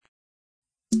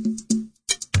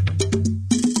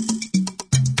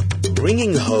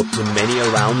bringing hope to many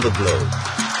around the globe,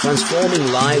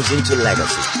 transforming lives into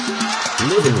legacy.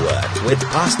 Living Word with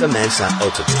Pastor Mensa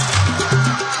Otabil.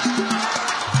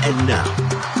 And now,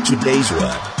 today's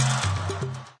word.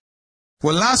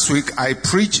 Well, last week I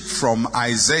preached from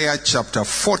Isaiah chapter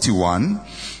 41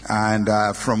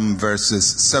 and from verses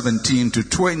 17 to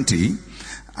 20,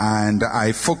 and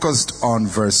I focused on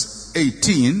verse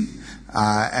 18,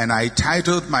 and I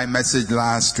titled my message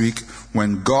last week,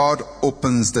 When God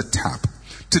Opens the Tap.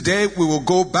 Today we will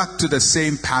go back to the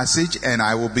same passage, and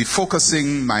I will be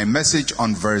focusing my message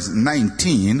on verse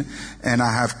 19, and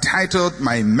I have titled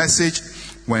my message,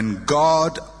 When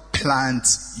God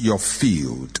Plants Your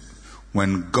Field.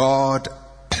 When God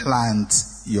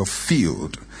plants your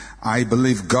field. I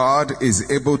believe God is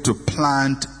able to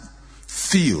plant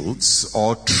fields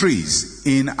or trees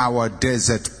in our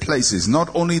desert places.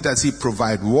 Not only does He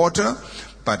provide water,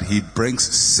 but He brings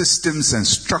systems and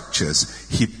structures.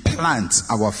 He plants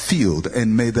our field,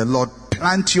 and may the Lord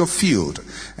plant your field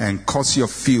and cause your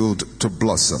field to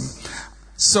blossom.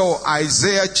 So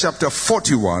Isaiah chapter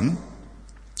 41,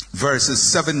 verses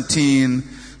 17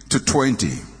 to 20.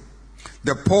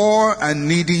 The poor and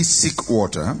needy seek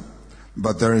water,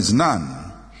 but there is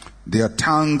none. Their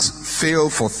tongues fail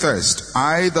for thirst.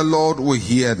 I, the Lord, will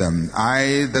hear them.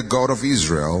 I, the God of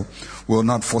Israel, will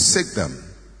not forsake them.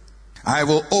 I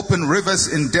will open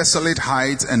rivers in desolate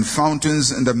heights and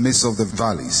fountains in the midst of the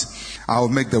valleys. I will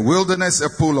make the wilderness a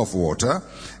pool of water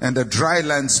and the dry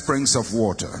land springs of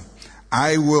water.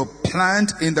 I will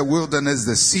plant in the wilderness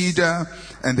the cedar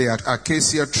and the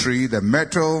acacia tree, the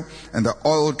myrtle and the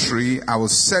oil tree. I will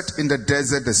set in the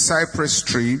desert the cypress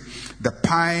tree, the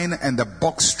pine and the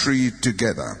box tree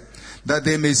together, that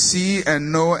they may see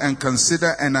and know and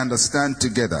consider and understand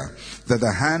together that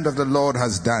the hand of the Lord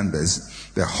has done this.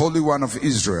 The Holy One of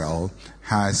Israel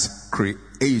has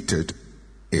created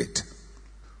it.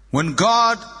 When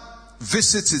God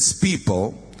visits His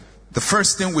people, the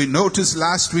first thing we noticed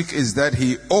last week is that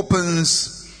He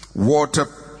opens water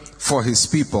for His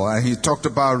people. And He talked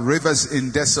about rivers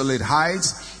in desolate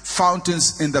heights,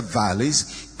 fountains in the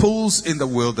valleys, pools in the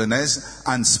wilderness,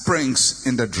 and springs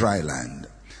in the dry land.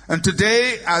 And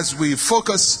today, as we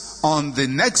focus on the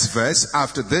next verse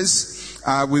after this,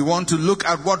 we want to look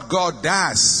at what God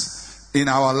does in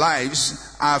our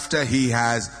lives after He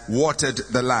has watered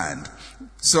the land.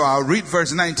 So I'll read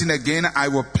verse 19 again. I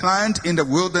will plant in the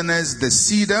wilderness the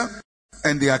cedar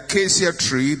and the acacia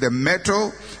tree, the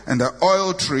myrtle and the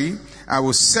oil tree. I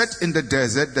will set in the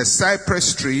desert the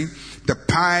cypress tree, the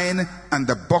pine and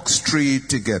the box tree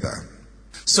together.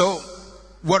 So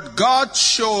what God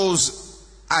shows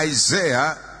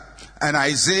Isaiah, and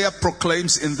Isaiah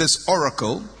proclaims in this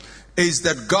oracle, is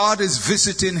that God is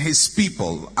visiting His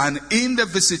people, and in the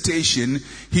visitation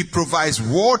He provides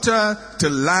water to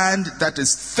land that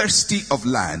is thirsty of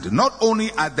land. Not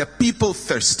only are the people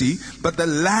thirsty, but the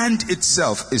land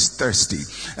itself is thirsty.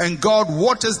 And God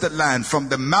waters the land from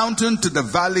the mountain to the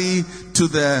valley to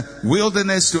the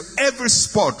wilderness, to every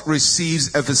spot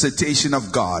receives a visitation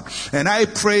of God. And I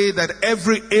pray that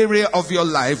every area of your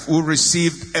life will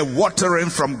receive a watering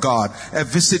from God, a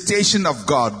visitation of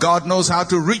God. God knows how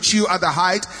to reach you at the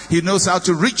height. He knows how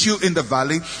to reach you in the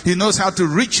valley. He knows how to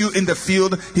reach you in the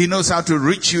field. He knows how to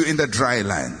reach you in the dry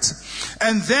land.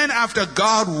 And then after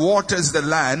God waters the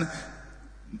land,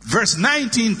 verse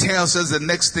 19 tells us the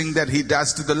next thing that He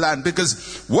does to the land.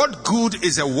 Because what good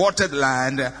is a watered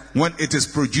land when it is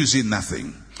producing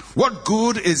nothing? What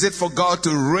good is it for God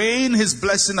to rain His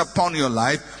blessing upon your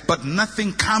life, but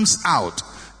nothing comes out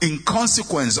in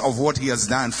consequence of what He has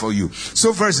done for you?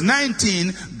 So verse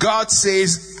 19, God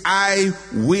says, I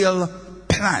will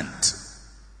plant.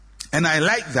 And I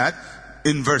like that.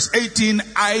 In verse 18,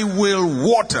 I will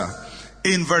water.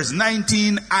 In verse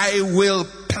 19, I will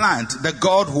plant. The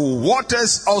God who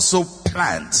waters also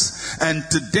plants. And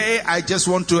today I just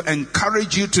want to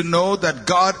encourage you to know that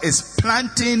God is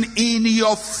planting in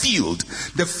your field.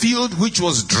 The field which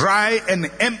was dry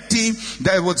and empty,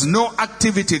 there was no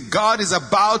activity. God is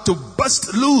about to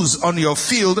bust loose on your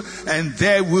field, and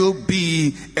there will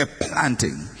be a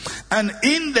planting. And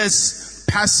in this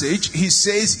passage, He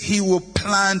says He will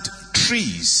plant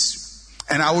trees.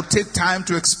 And I will take time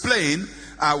to explain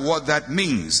what that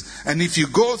means. And if you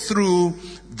go through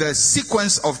the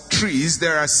sequence of trees,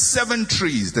 there are 7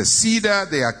 trees: the cedar,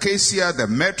 the acacia, the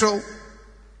myrtle,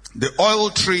 the oil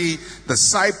tree, the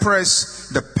cypress,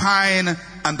 the pine,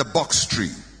 and the box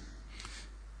tree.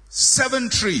 7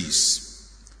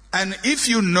 trees. And if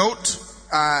you note,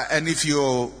 and if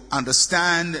you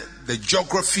understand the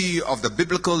geography of the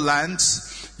biblical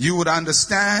lands, you would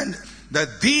understand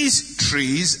that these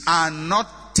trees are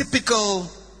not typical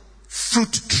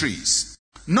fruit trees.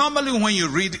 Normally when you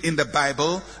read in the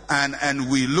Bible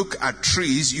and we look at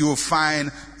trees, you will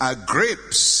find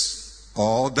grapes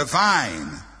or the vine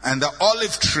and the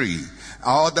olive tree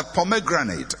or the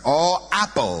pomegranate or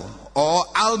apple or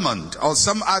almond or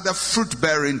some other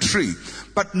fruit-bearing tree.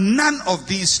 But none of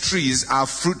these trees are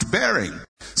fruit-bearing.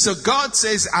 So God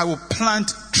says, I will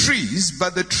plant trees,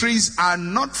 but the trees are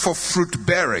not for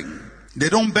fruit-bearing. They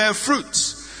don't bear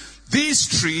fruits.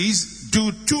 These trees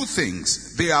do two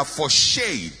things. They are for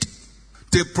shade.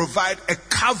 They provide a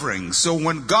covering. So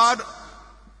when God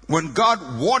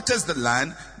waters the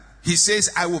land, he says,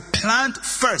 I will plant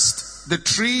first the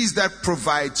trees that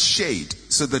provide shade.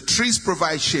 So the trees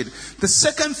provide shade. The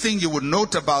second thing you would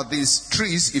note about these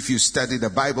trees, if you study the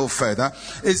Bible further,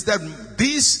 is that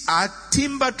these are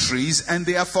timber trees and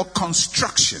they are for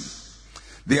construction.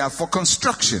 They are for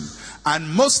construction. And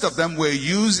most of them were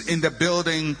used in the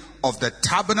building of the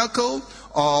tabernacle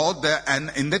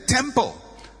and in the temple.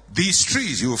 These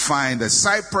trees, you will find the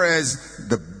cypress,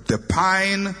 the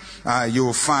pine, you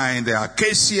will find the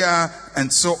acacia,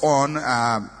 and so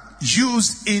on,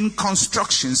 used in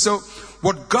construction. So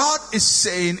what God is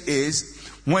saying is,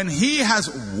 when he has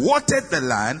watered the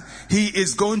land, he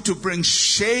is going to bring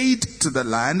shade to the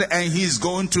land, and he is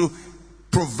going to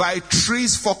provide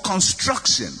trees for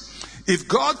construction. If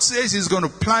God says he's going to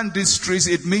plant these trees,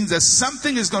 it means that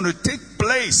something is going to take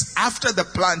place after the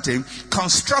planting.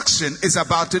 Construction is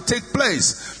about to take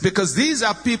place, because these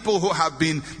are people who have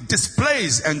been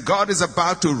displaced and God is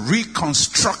about to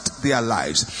reconstruct their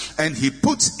lives. And he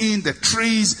puts in the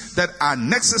trees that are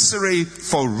necessary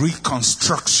for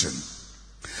reconstruction.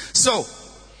 So,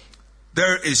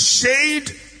 there is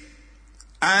shade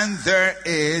and there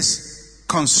is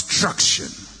construction.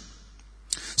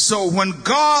 So when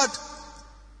God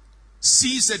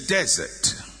sees a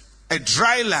desert, a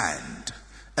dry land,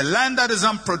 a land that is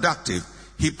unproductive,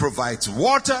 he provides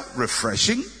water,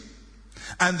 refreshing,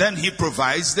 and then he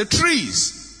provides the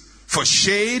trees for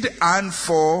shade and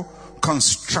for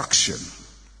construction.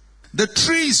 The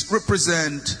trees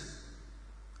represent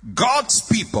God's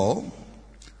people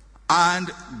and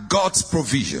God's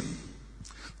provision.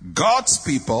 God's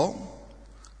people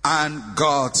and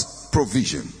God's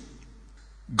provision.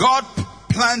 God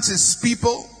plants his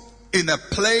people in a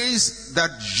place that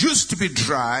used to be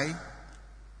dry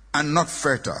and not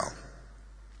fertile.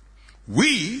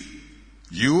 We,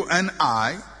 you and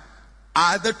I,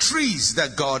 are the trees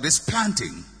that God is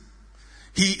planting.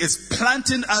 He is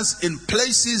planting us in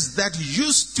places that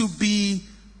used to be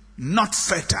not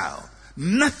fertile.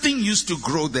 Nothing used to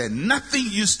grow there. Nothing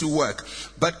used to work.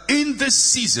 But in this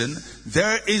season,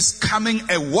 there is coming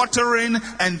a watering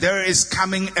and there is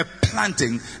coming a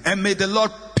planting. And may the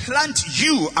Lord plant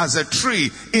you as a tree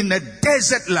in a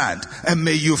desert land, and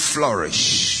may you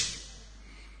flourish.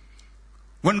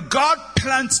 When God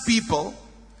plants people,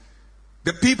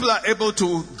 the people are able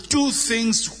to do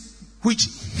things which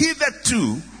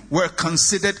hitherto were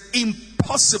considered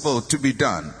impossible to be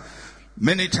done.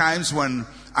 Many times when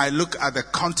I look at the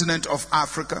continent of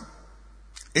Africa,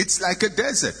 it's like a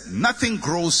desert. Nothing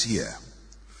grows here.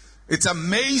 It's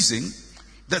amazing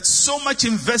that so much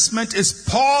investment is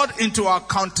poured into our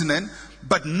continent,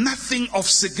 but nothing of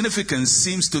significance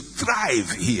seems to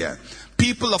thrive here.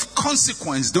 People of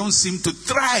consequence don't seem to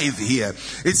thrive here.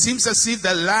 It seems as if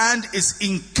the land is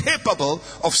incapable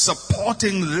of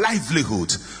supporting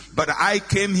livelihood. But I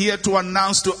came here to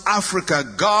announce to Africa,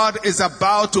 God is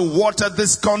about to water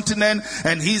this continent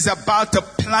and he's about to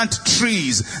plant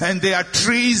trees. And there are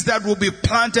trees that will be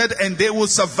planted and they will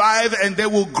survive and they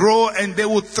will grow and they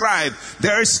will thrive.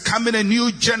 There is coming a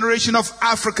new generation of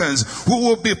Africans who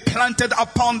will be planted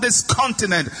upon this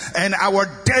continent, and our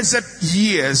desert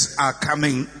years are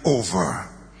coming over.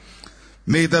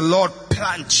 May the Lord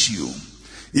plant you.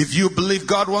 If you believe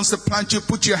God wants to plant you,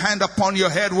 put your hand upon your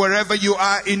head wherever you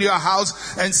are in your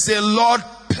house and say, Lord,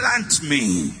 plant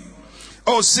me.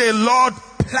 Oh, say, Lord,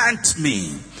 plant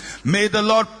me. May the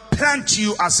Lord plant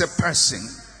you as a person.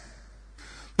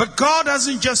 But God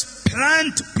doesn't just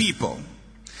plant people.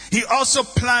 He also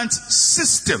plants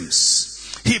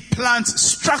systems. He plants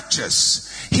structures.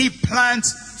 He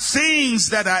plants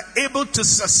things that are able to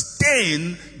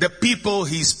sustain the people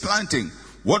he's planting.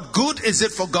 What good is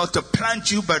it for God to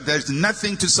plant you, but there's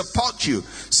nothing to support you?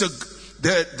 So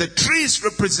the trees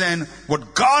represent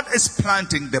what God is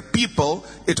planting, the people.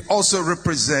 It also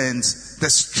represents the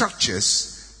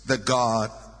structures that God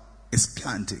is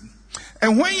planting.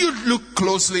 And when you look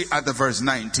closely at the verse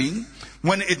 19,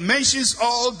 when it mentions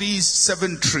all these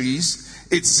 7 trees,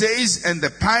 it says, and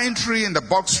the pine tree and the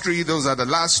box tree, those are the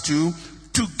last two,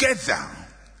 together.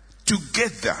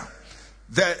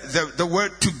 the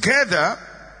word together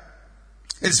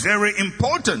is very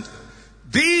important.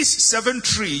 These 7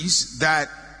 trees that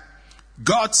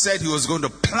God said he was going to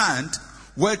plant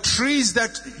were trees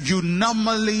that you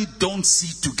normally don't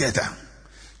see together.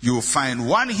 You'll find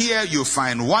one here, you'll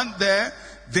find one there.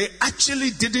 They actually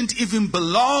didn't even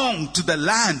belong to the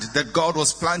land that God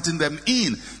was planting them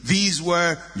in. These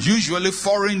were usually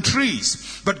foreign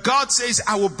trees. But God says,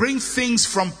 I will bring things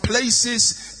from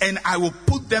places and I will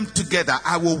put them together.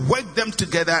 I will work them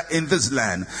together in this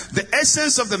land. The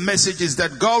essence of the message is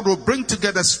that God will bring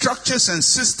together structures and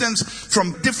systems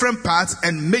from different parts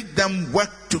and make them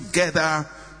work together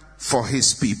for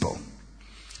his people.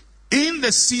 In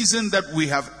the season that we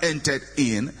have entered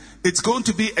in, it's going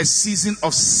to be a season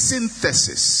of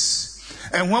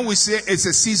synthesis. And when we say it's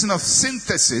a season of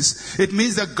synthesis, it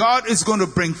means that God is going to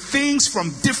bring things from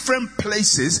different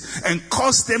places and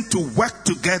cause them to work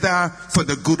together for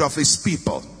the good of his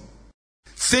people.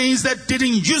 Things that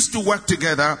didn't used to work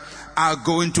together are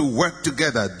going to work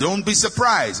together. Don't be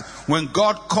surprised when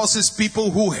God causes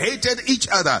people who hated each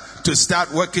other to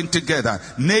start working together.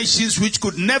 Nations which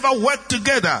could never work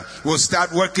together will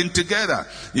start working together.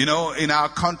 You know, in our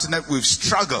continent we've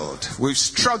struggled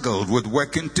with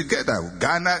working together.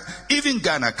 Even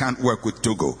Ghana can't work with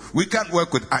Togo. We can't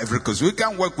work with Ivory Coast. We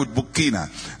can't work with Burkina.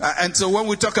 And so when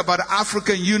we talk about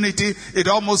African unity, it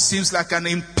almost seems like an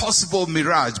impossible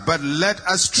mirage. But let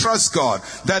us trust God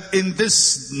that in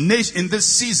this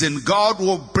season, God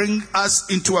will bring us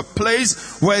into a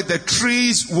place where the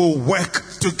trees will work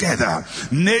together.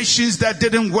 Nations that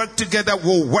didn't work together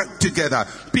will work together.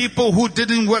 People who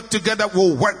didn't work together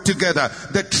will work together.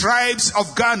 The tribes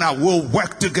of Ghana will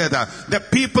work together. The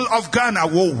people of Ghana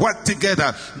will work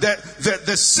together.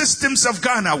 The systems of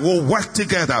Ghana will work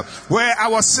together. Where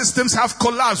our systems have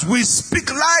collapsed, we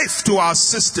speak life to our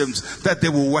systems that they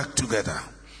will work together.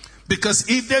 Because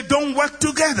if they don't work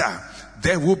together,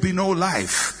 there will be no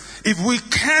life. If we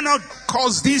cannot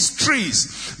cause these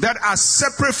trees that are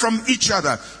separate from each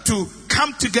other to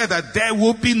come together, there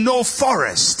will be no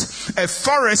forest. A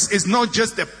forest is not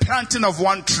just the planting of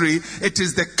one tree, it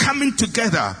is the coming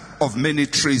together of many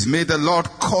trees. May the Lord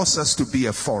cause us to be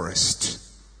a forest.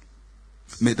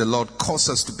 May the Lord cause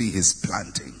us to be his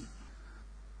planting.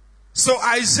 So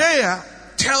Isaiah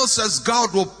tells us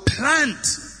God will plant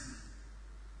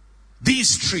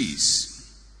these trees.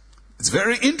 It's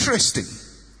very interesting.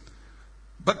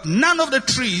 But none of the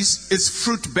trees is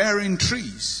fruit-bearing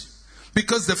trees.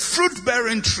 Because the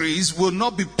fruit-bearing trees will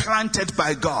not be planted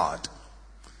by God.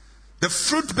 The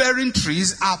fruit-bearing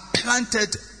trees are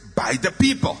planted by the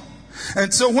people.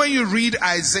 And so when you read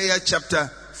Isaiah chapter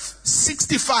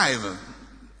 65,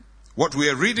 what we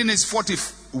are reading is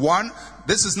 41.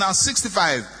 This is now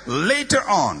 65. Later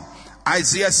on,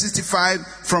 Isaiah 65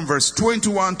 from verse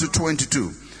 21 to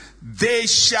 22. They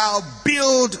shall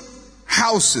build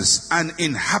houses and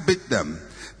inhabit them.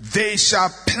 They shall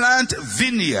plant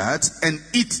vineyards and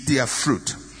eat their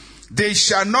fruit. They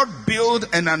shall not build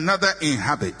and another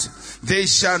inhabit. They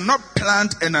shall not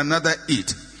plant and another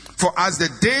eat. For as the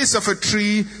days of a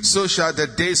tree, so shall the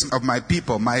days of my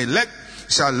people. My elect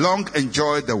shall long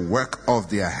enjoy the work of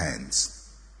their hands.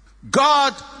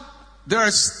 There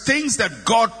are things that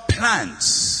God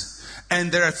plants,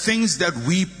 and there are things that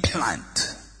we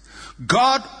plant.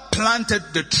 God planted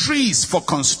the trees for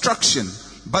construction,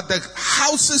 but the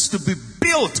houses to be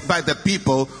built by the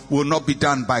people will not be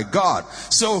done by God.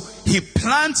 So he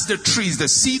plants the trees, the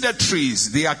cedar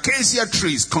trees, the acacia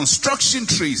trees, construction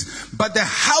trees, but the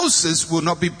houses will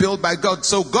not be built by God.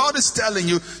 So God is telling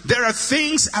you, there are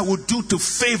things I will do to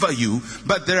favor you,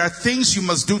 but there are things you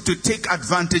must do to take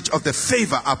advantage of the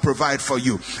favor I provide for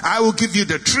you. I will give you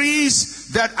the trees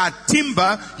that are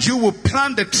timber. You will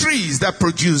plant the trees that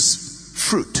produce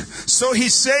fruit. So he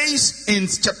says in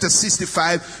chapter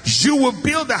 65, you will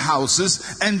build the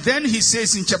houses, and then he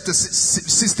says in chapter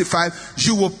 65,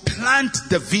 you will plant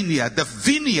the vineyard. The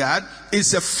vineyard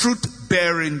is a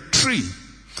fruit-bearing tree.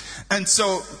 And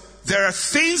so there are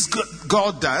things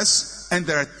God does, and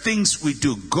there are things we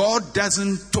do. God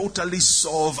doesn't totally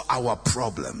solve our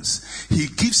problems. He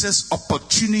gives us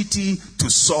opportunity to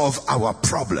solve our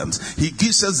problems. He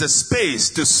gives us the space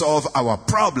to solve our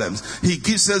problems. He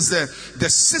gives us the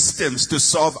systems to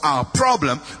solve our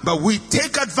problem. But we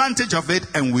take advantage of it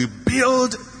and we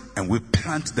build and we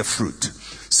plant the fruit.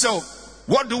 So,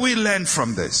 what do we learn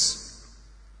from this?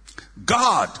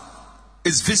 God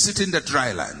is visiting the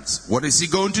dry lands. What is he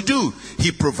going to do?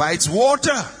 He provides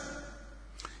water.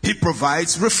 He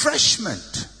provides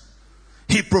refreshment.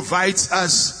 He provides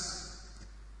us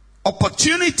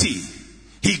opportunity.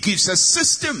 He gives us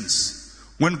systems.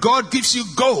 When God gives you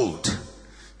gold,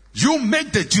 You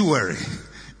make the jewelry.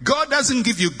 God doesn't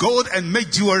give you gold and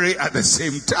make jewelry at the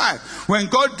same time. When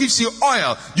God gives you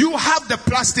oil, you have the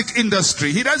plastic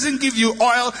industry. He doesn't give you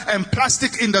oil and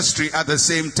plastic industry at the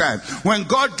same time. When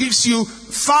God gives you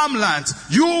farmland,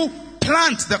 you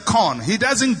plant the corn. He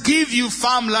doesn't give you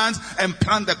farmland and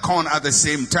plant the corn at the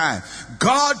same time.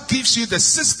 God gives you the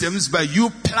systems, but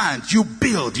you plant, you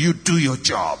build, you do your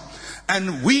job.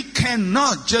 And we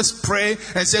cannot just pray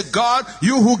and say, God,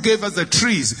 you who gave us the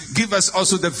trees, give us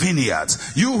also the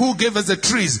vineyards. You who gave us the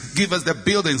trees, give us the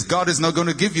buildings. God is not going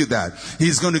to give you that.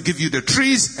 He's going to give you the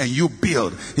trees and you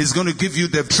build. He's going to give you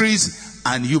the trees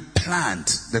and you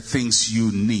plant the things you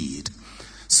need.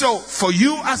 So for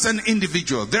you as an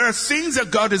individual, there are things that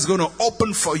God is going to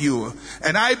open for you.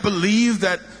 And I believe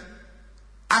that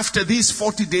after these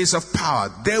 40 days of power,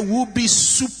 there will be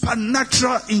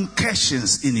supernatural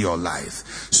incursions in your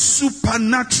life.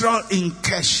 Supernatural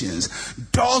incursions.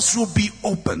 Doors will be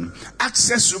open.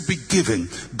 Access will be given.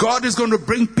 God is going to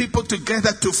bring people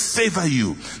together to favor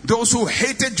you. Those who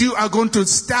hated you are going to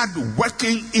start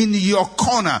working in your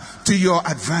corner to your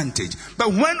advantage. But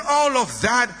when all of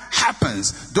that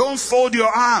happens, don't fold your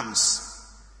arms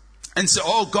and say,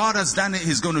 oh, God has done it,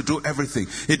 He's going to do everything.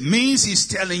 It means He's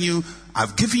telling you,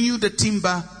 I've given you the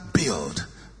timber, build.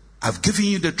 I've given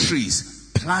you the trees,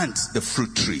 plant the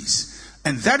fruit trees.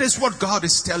 And that is what God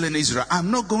is telling Israel. I'm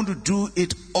not going to do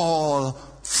it all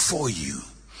for you.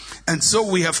 And so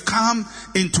we have come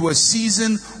into a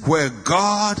season where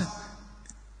God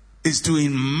is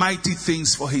doing mighty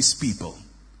things for His people.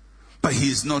 But He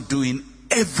is not doing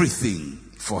everything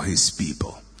for His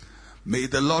people. May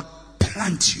the Lord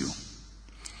plant you.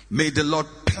 May the Lord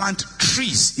plant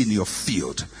trees in your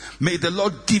field. May the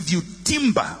Lord give you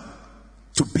timber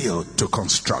to build, to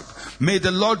construct. May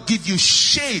the Lord give you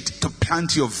shade to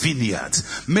plant your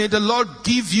vineyards. May the Lord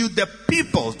give you the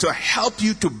people to help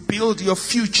you to build your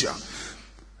future.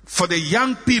 For the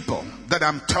young people that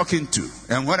I'm talking to,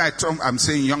 and when I'm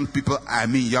saying young people, I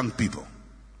mean young people.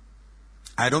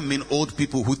 I don't mean old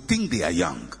people who think they are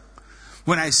young.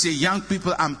 When I say young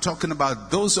people, I'm talking about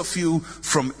those of you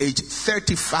from age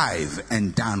 35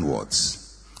 and downwards.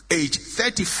 Age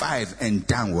 35 and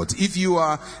downwards. If you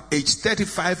are age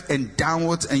 35 and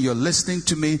downwards and you're listening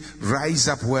to me, rise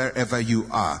up wherever you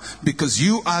are. Because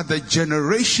you are the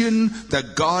generation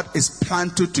that God is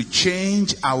planted to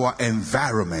change our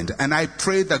environment. And I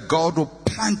pray that God will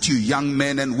plant you, young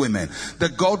men and women.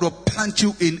 That God will plant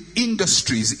you in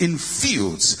industries, in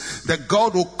fields. That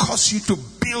God will cause you to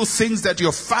build things that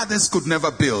your fathers could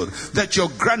never build. That your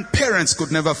grandparents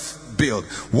could never build.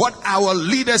 What our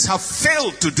leaders have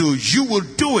failed to do, you will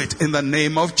do it in the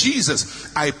name of Jesus.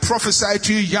 I prophesy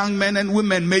to you, young men and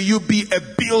women, may you be a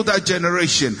builder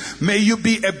generation. May you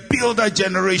be a builder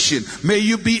generation. May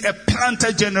you be a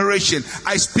planter generation.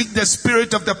 I speak the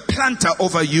spirit of the planter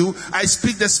over you. I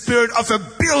speak the spirit of a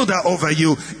builder over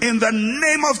you. In the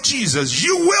name of Jesus,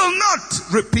 you will not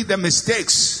repeat the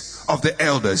mistakes of the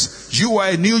elders. You are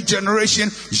a new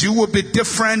generation. You will be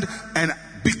different, and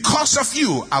because of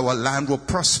you, our land will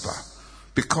prosper.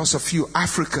 Because of you,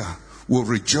 Africa will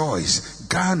rejoice.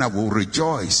 Ghana will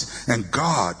rejoice. And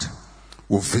God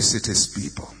will visit His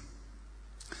people.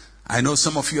 I know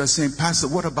some of you are saying, Pastor,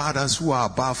 what about us who are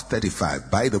above 35?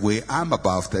 By the way, I'm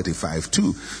above 35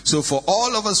 too. So for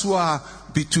all of us who are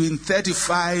between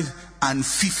 35 and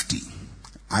 50,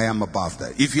 I am above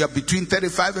that. If you are between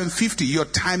 35 and 50, your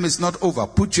time is not over.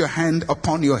 Put your hand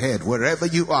upon your head, wherever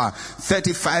you are.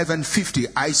 35 and 50,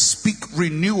 I speak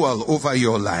renewal over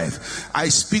your life. I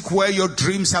speak where your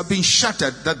dreams have been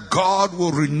shattered, that God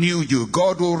will renew you.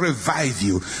 God will revive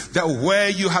you. That where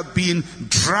you have been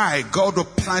dry, God will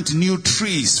plant new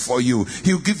trees for you.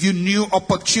 He will give you new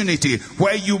opportunity.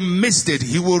 Where you missed it,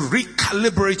 He will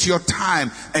recalibrate your time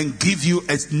and give you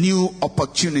a new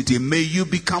opportunity. May you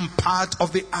become part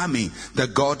of the army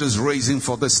that God is raising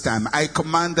for this time. I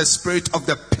command the spirit of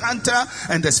the planter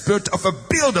and the spirit of a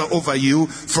builder over you.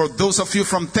 For those of you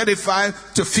from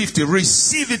 35 to 50,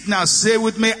 receive it now. Say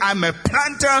with me, I'm a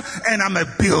planter and I'm a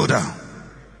builder.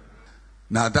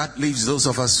 Now that leaves those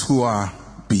of us who are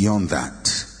beyond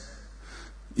that.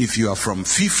 If you are from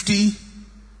 50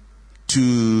 to,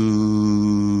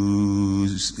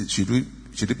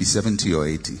 should it be 70 or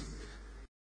 80?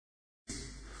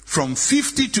 From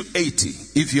 50 to 80.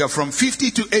 If you are from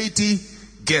 50 to 80,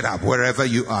 get up wherever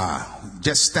you are.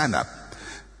 Just stand up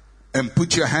and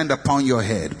put your hand upon your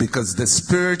head, because the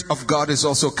Spirit of God is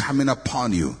also coming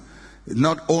upon you.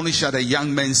 Not only shall the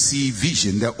young men see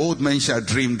vision, the old men shall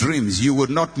dream dreams. You will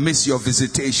not miss your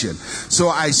visitation. So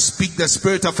I speak the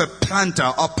spirit of a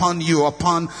planter upon you,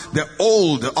 upon the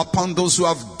old, upon those who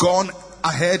have gone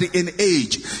ahead in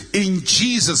age. In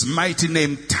Jesus' mighty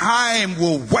name, time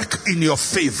will work in your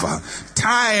favor.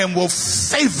 Time will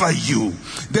favor you.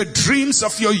 The dreams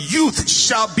of your youth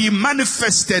shall be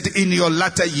manifested in your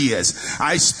latter years.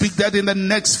 I speak that in the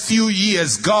next few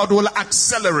years, God will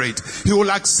accelerate. He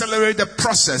will accelerate the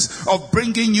process of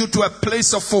bringing you to a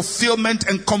place of fulfillment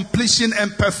and completion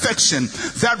and perfection.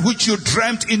 That which you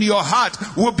dreamt in your heart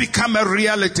will become a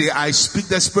reality. I speak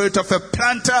the spirit of a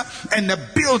planter and a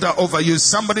builder over you.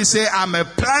 Somebody say, I'm a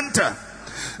planter.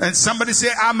 And somebody say,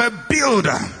 I'm a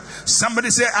builder. Somebody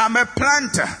say, I'm a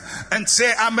planter. And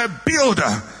say, I'm a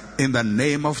builder. In the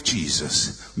name of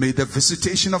Jesus, may the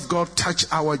visitation of God touch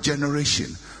our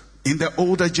generation. In the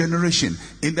older generation,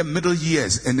 in the middle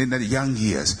years, and in the young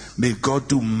years. May God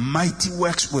do mighty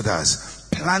works with us.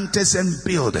 Planters and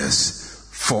builders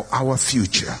for our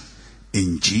future.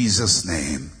 In Jesus'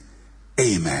 name,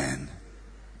 amen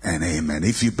and amen.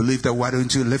 If you believe that, why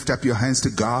don't you lift up your hands to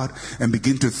God and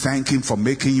begin to thank Him for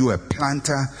making you a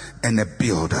planter and a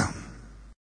builder.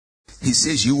 He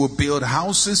says you will build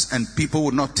houses and people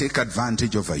will not take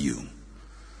advantage over you.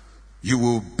 You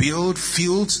will build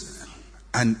fields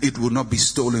and it will not be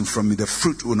stolen from you. The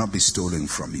fruit will not be stolen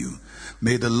from you.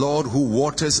 May the Lord who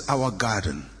waters our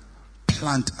garden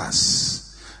plant us.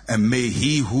 And may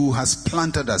He who has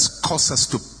planted us cause us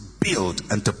to build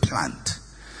and to plant.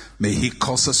 May He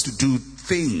cause us to do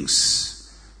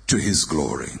things to His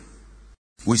glory.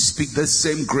 We speak the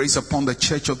same grace upon the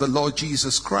church of the Lord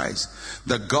Jesus Christ.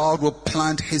 That God will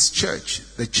plant His church,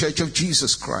 the church of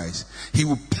Jesus Christ. He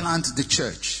will plant the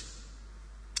church.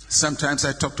 Sometimes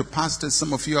I talk to pastors,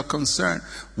 some of you are concerned.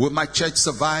 Will my church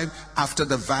survive after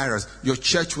the virus? Your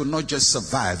church will not just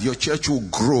survive. Your church will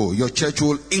grow. Your church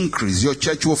will increase. Your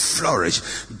church will flourish.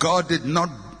 God did not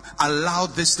allow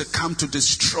this to come to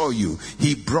destroy you.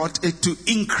 He brought it to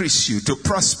increase you, to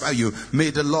prosper you.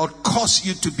 May the Lord cause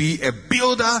you to be a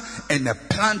builder and a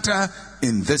planter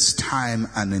in this time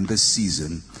and in this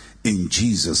season. In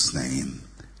Jesus' name,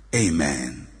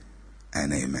 amen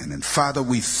and amen. And Father,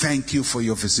 we thank you for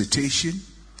your visitation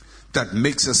that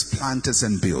makes us planters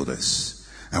and builders.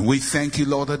 And we thank you,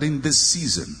 Lord, that in this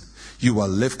season, you are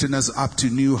lifting us up to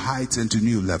new heights and to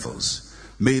new levels.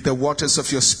 May the waters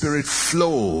of your Spirit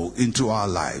flow into our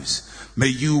lives. May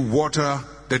you water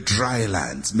the dry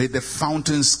lands. May the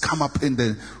fountains come up in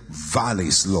the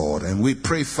valleys, Lord. And we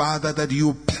pray, Father, that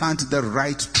you plant the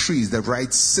right trees, the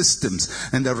right systems,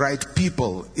 and the right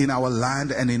people in our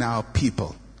land and in our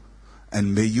people.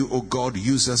 And may you, O God,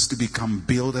 use us to become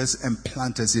builders and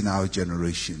planters in our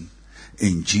generation.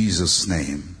 In Jesus'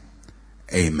 name,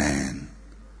 amen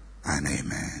and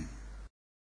amen.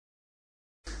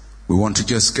 We want to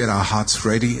just get our hearts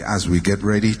ready as we get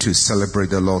ready to celebrate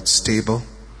the Lord's table.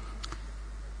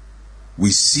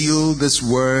 We seal this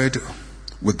word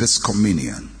with this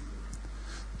communion.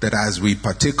 That as we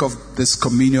partake of this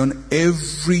communion,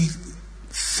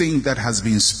 everything that has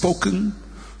been spoken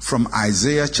from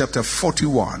Isaiah chapter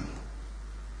 41,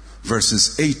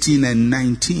 verses 18 and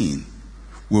 19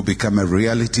 will become a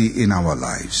reality in our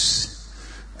lives.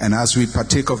 And as we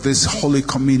partake of this Holy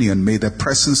Communion, may the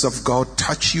presence of God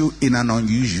touch you in an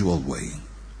unusual way.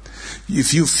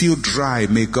 If you feel dry,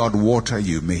 may God water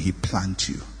you. May He plant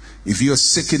you. If you're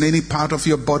sick in any part of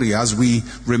your body, as we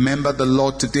remember the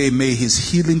Lord today, may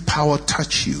His healing power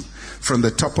touch you. From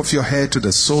the top of your head to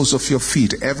the soles of your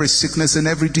feet, every sickness and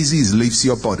every disease leaves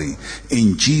your body.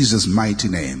 In Jesus' mighty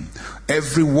name.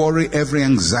 Every worry, every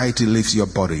anxiety leaves your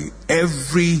body.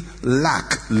 Every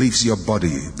lack leaves your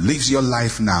body, leaves your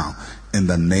life now. In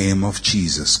the name of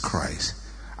Jesus Christ.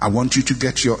 I want you to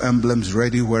get your emblems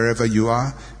ready wherever you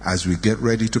are as we get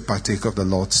ready to partake of the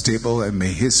Lord's table. And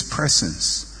may His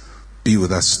presence be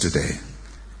with us today.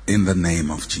 In the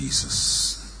name of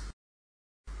Jesus.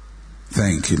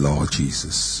 Thank you, Lord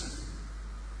Jesus.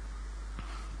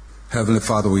 Heavenly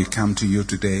Father, we come to you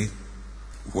today,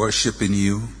 worshiping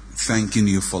you, thanking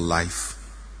you for life,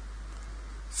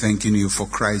 thanking you for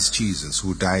Christ Jesus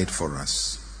who died for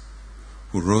us,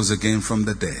 who rose again from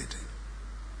the dead,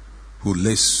 who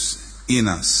lives in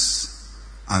us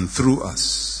and through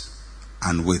us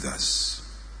and with us.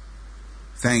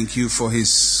 Thank you for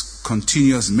His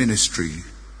continuous ministry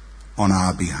on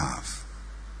our behalf.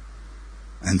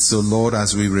 And so, Lord,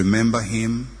 as we remember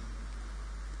Him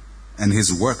and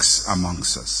His works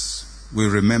amongst us, we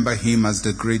remember Him as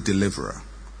the great deliverer,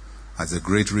 as the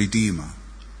great redeemer,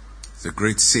 the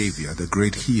great savior, the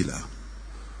great healer.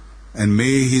 And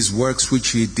may His works which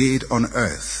He did on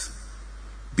earth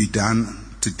be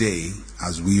done today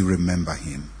as we remember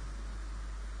Him.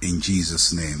 In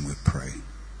Jesus' name we pray.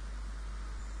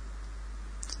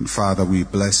 And Father, we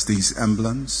bless these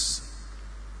emblems.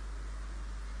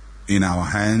 in our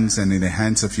hands and in the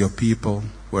hands of your people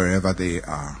wherever they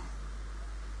are.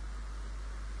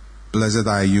 Blessed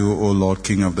are you, O Lord,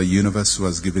 King of the universe, who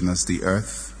has given us the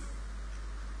earth,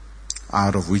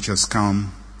 out of which has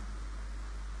come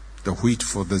the wheat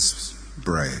for this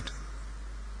bread.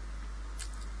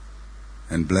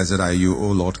 And blessed are you,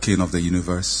 O Lord, King of the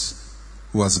universe,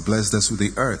 who has blessed us with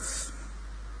the earth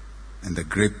and the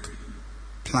grape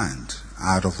plant,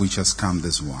 out of which has come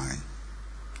this wine.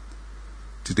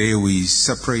 Today we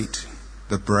separate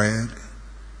the bread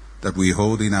that we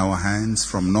hold in our hands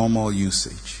from normal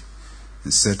usage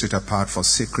and set it apart for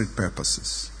sacred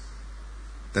purposes,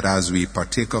 that as we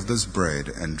partake of this bread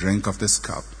and drink of this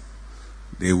cup,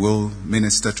 they will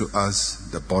minister to us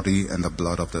the body and the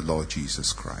blood of the Lord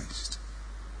Jesus Christ.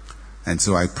 And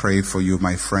so I pray for you,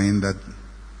 my friend, that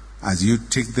as you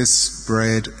take this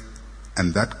bread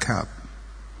and that cup,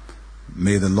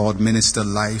 may the Lord minister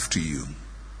life to you.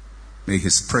 May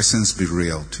his presence be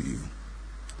real to you.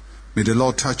 May the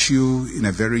Lord touch you in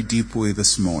a very deep way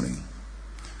this morning.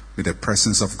 May the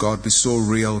presence of God be so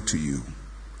real to you,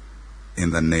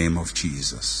 in the name of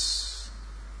Jesus.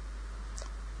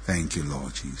 Thank you,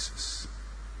 Lord Jesus.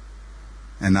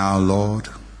 And now, Lord,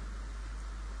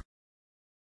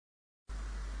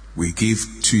 we give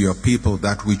to your people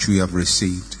that which we have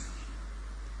received,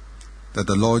 that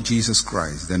the Lord Jesus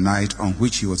Christ, the night on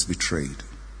which he was betrayed,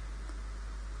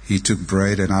 he took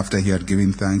bread, and after he had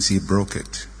given thanks, he broke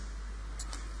it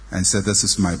and said, "This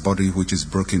is my body which is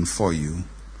broken for you.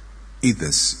 Eat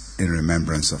this in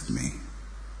remembrance of me."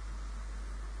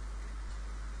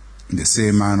 In the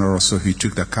same manner also he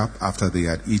took the cup after they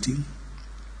had eaten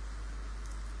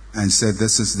and said,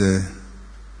 "This is the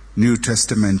New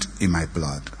Testament in my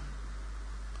blood.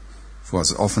 For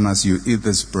as often as you eat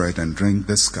this bread and drink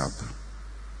this cup,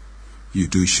 you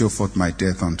do show forth my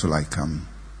death until I come.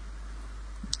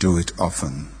 Do it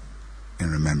often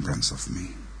in remembrance of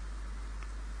me."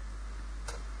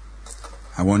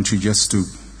 I want you just to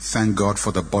thank God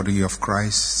for the body of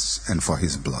Christ and for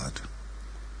his blood.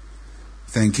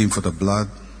 Thank him for the blood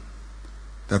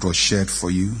that was shed for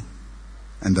you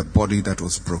and the body that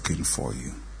was broken for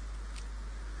you.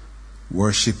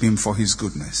 Worship him for his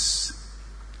goodness.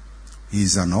 He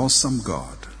is an awesome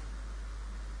God.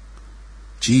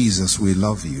 Jesus, we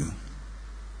love you.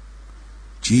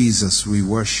 Jesus, we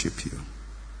worship you.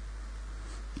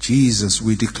 Jesus,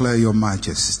 we declare your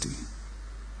majesty.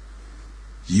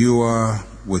 You are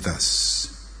with us.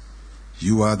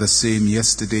 You are the same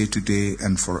yesterday, today,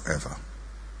 and forever.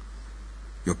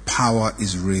 Your power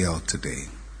is real today.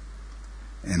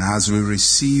 And as we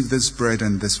receive this bread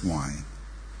and this wine,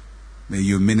 may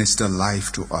you minister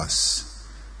life to us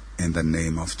in the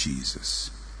name of Jesus.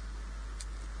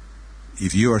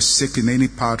 If you are sick in any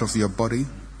part of your body,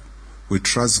 we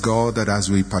trust God that as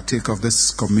we partake of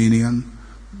this communion,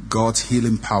 God's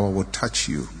healing power will touch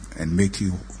you and make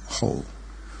you whole.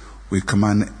 We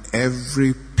command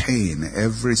every pain,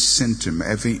 every symptom,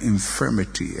 every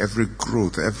infirmity, every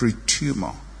growth, every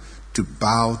tumor to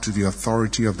bow to the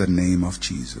authority of the name of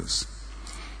Jesus.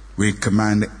 We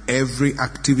command every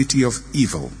activity of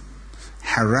evil,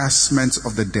 harassment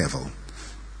of the devil,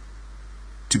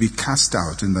 to be cast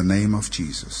out in the name of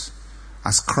Jesus.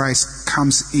 As Christ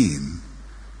comes in,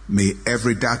 may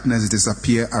every darkness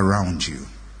disappear around you.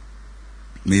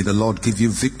 May the Lord give you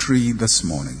victory this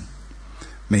morning.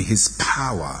 May his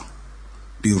power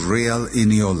be real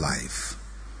in your life.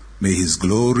 May his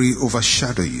glory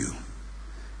overshadow you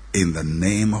in the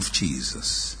name of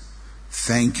Jesus.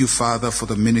 Thank you, Father, for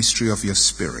the ministry of your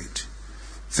Spirit.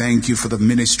 Thank you for the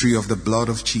ministry of the blood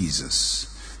of Jesus.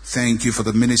 Thank you for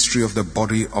the ministry of the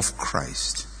body of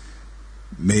Christ.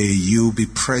 May you be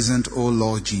present, O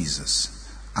Lord Jesus,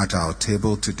 at our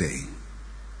table today.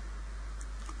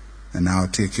 And now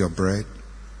take your bread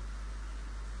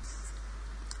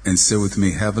and say with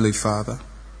me, Heavenly Father,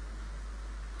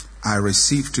 I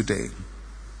receive today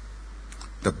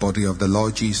the body of the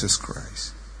Lord Jesus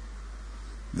Christ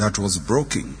that was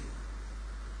broken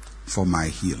for my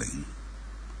healing.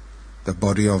 The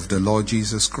body of the Lord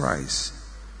Jesus Christ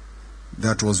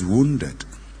that was wounded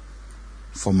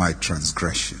for my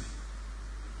transgression.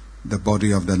 The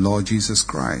body of the Lord Jesus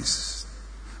Christ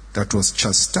that was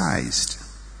chastised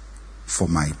for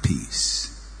my peace.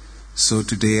 So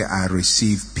today I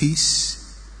receive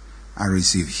peace, I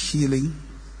receive healing,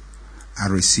 I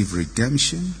receive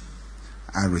redemption,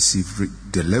 I receive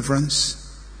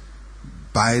deliverance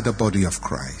by the body of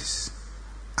Christ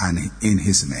and in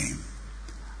his name.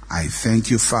 I thank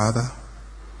you, Father,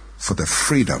 for the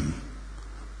freedom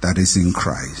that is in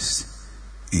Christ.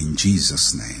 In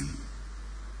Jesus' name.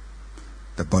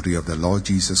 The body of the Lord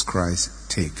Jesus Christ,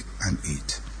 take and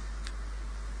eat.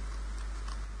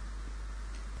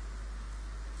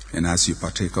 And as you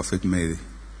partake of it, may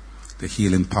the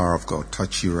healing power of God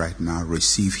touch you right now.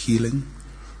 Receive healing,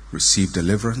 receive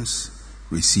deliverance,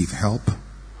 receive help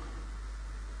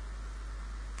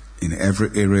in every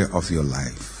area of your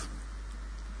life.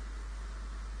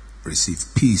 Receive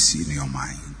peace in your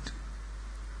mind.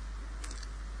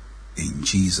 In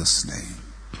Jesus' name.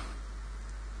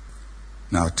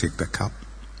 Now take the cup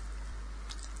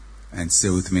and say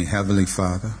with me, Heavenly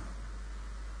Father,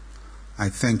 I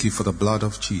thank you for the blood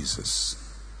of Jesus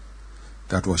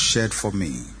that was shed for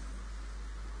me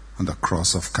on the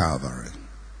cross of Calvary.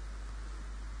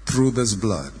 Through this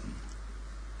blood,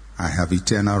 I have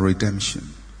eternal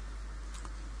redemption.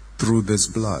 Through this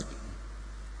blood,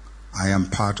 I am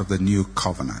part of the new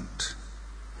covenant.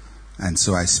 And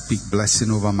so I speak blessing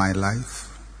over my life.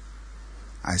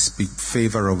 I speak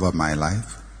favor over my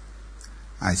life.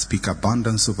 I speak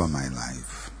abundance over my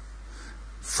life.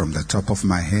 From the top of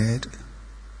my head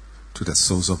to the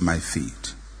soles of my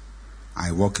feet,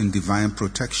 I walk in divine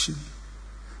protection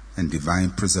and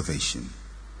divine preservation.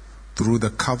 Through the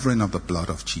covering of the blood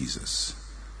of Jesus,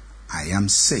 I am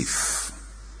safe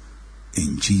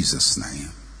in Jesus'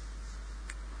 name.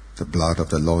 The blood of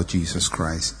the Lord Jesus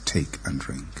Christ, take and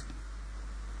drink.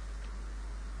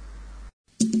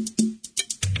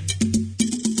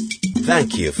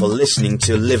 Thank you for listening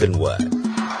to Living Word.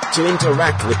 To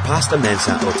interact with Pastor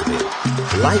Mensa Otabil,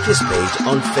 like his page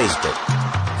on Facebook.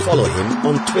 Follow him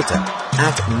on Twitter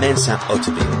 @Mensa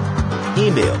Otabil.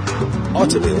 Email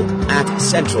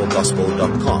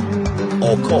otabil@centralgospel.com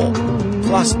or call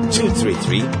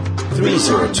 +233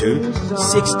 302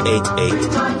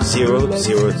 688 000.